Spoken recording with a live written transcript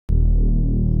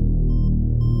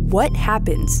What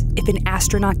happens if an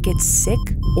astronaut gets sick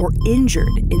or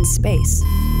injured in space?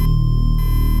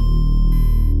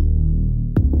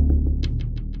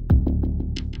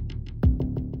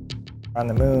 On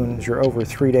the moon, you're over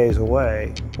 3 days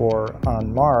away, or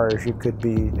on Mars, you could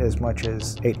be as much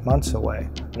as 8 months away.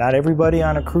 Not everybody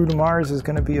on a crew to Mars is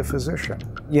going to be a physician.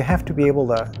 You have to be able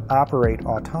to operate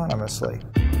autonomously.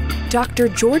 Dr.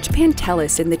 George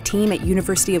Pantalos and the team at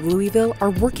University of Louisville are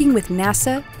working with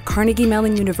NASA, Carnegie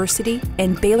Mellon University,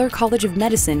 and Baylor College of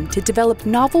Medicine to develop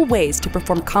novel ways to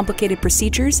perform complicated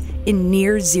procedures in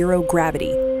near-zero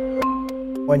gravity.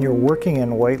 When you're working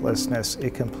in weightlessness,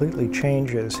 it completely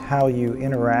changes how you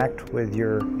interact with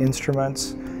your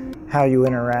instruments, how you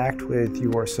interact with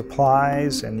your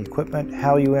supplies and equipment,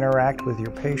 how you interact with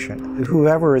your patient.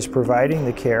 Whoever is providing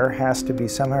the care has to be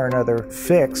somehow or another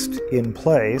fixed in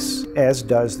place, as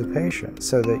does the patient,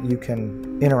 so that you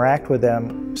can interact with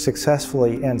them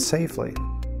successfully and safely.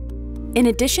 In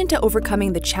addition to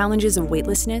overcoming the challenges of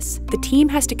weightlessness, the team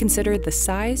has to consider the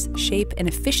size, shape, and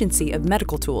efficiency of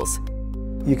medical tools.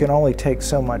 You can only take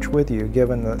so much with you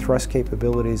given the thrust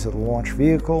capabilities of the launch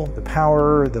vehicle, the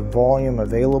power, the volume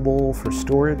available for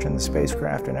storage in the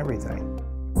spacecraft, and everything.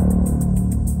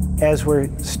 As we're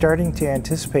starting to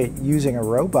anticipate using a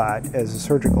robot as a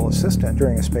surgical assistant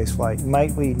during a spaceflight,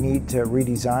 might we need to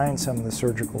redesign some of the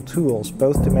surgical tools,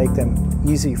 both to make them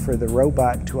easy for the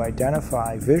robot to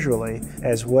identify visually,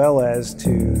 as well as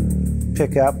to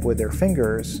pick up with their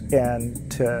fingers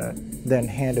and to then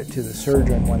hand it to the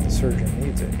surgeon when the surgeon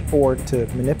needs it, or to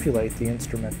manipulate the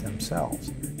instrument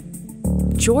themselves.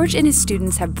 George and his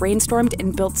students have brainstormed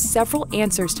and built several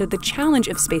answers to the challenge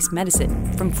of space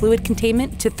medicine, from fluid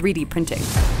containment to 3D printing.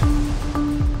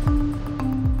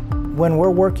 When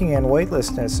we're working in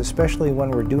weightlessness, especially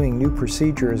when we're doing new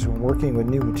procedures and working with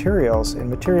new materials and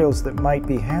materials that might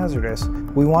be hazardous,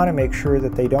 we want to make sure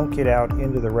that they don't get out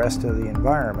into the rest of the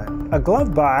environment. A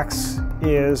glove box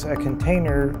is a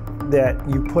container that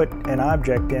you put an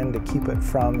object in to keep it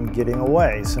from getting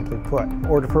away, simply put,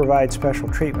 or to provide special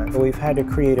treatment. We've had to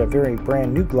create a very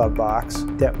brand new glove box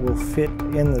that will fit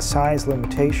in the size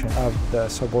limitation of the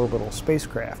suborbital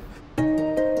spacecraft.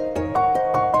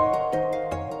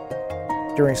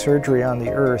 During surgery on the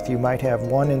Earth, you might have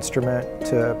one instrument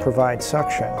to provide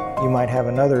suction. You might have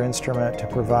another instrument to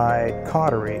provide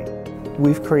cautery.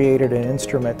 We've created an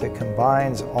instrument that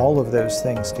combines all of those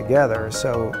things together,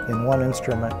 so in one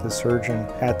instrument the surgeon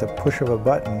at the push of a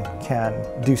button can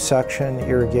do suction,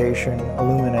 irrigation,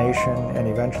 illumination, and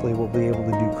eventually will be able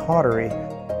to do cautery.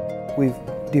 We've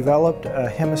developed a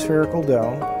hemispherical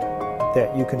dome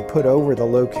that you can put over the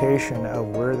location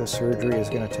of where the surgery is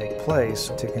going to take place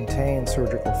to contain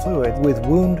surgical fluid. With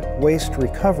wound waste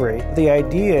recovery, the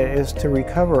idea is to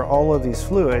recover all of these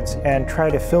fluids and try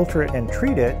to filter it and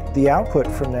treat it. The output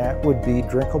from that would be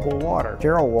drinkable water,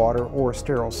 or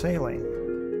sterile saline.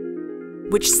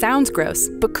 Which sounds gross,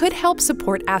 but could help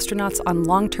support astronauts on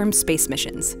long-term space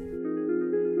missions.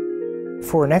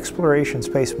 For an exploration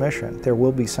space mission, there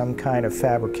will be some kind of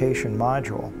fabrication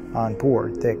module on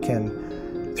board that can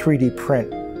 3D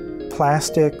print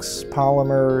plastics,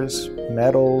 polymers,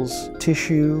 metals,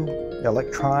 tissue,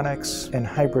 electronics, and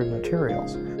hybrid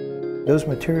materials. Those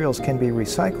materials can be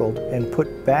recycled and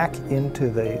put back into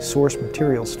the source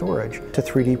material storage to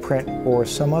 3D print or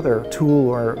some other tool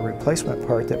or replacement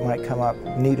part that might come up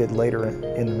needed later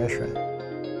in the mission.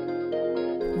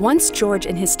 Once George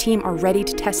and his team are ready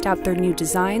to test out their new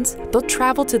designs, they'll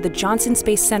travel to the Johnson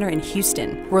Space Center in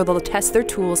Houston, where they'll test their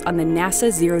tools on the NASA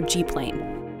Zero-G plane.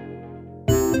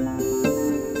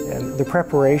 And the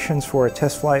preparations for a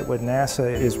test flight with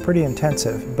NASA is pretty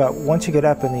intensive, but once you get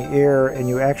up in the air and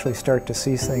you actually start to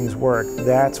see things work,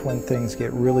 that's when things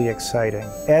get really exciting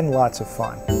and lots of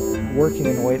fun. Working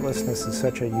in weightlessness is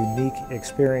such a unique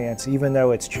experience. Even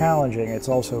though it's challenging, it's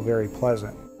also very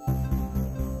pleasant.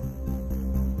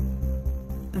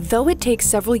 Though it takes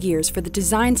several years for the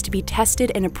designs to be tested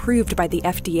and approved by the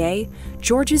FDA,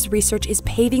 George's research is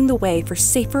paving the way for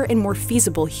safer and more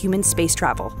feasible human space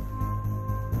travel.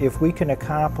 If we can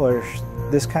accomplish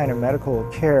this kind of medical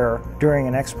care during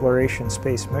an exploration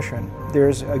space mission,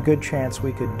 there's a good chance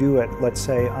we could do it, let's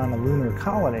say, on a lunar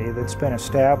colony that's been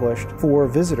established for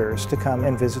visitors to come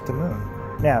and visit the moon.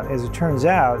 Now, as it turns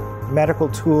out, medical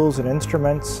tools and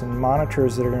instruments and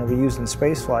monitors that are going to be used in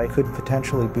spaceflight could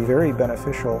potentially be very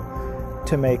beneficial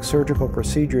to make surgical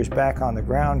procedures back on the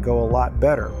ground go a lot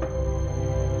better.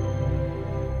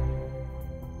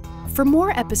 For more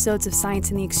episodes of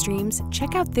Science in the Extremes,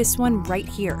 check out this one right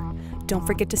here. Don't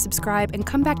forget to subscribe and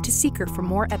come back to Seeker for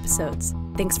more episodes.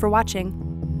 Thanks for watching.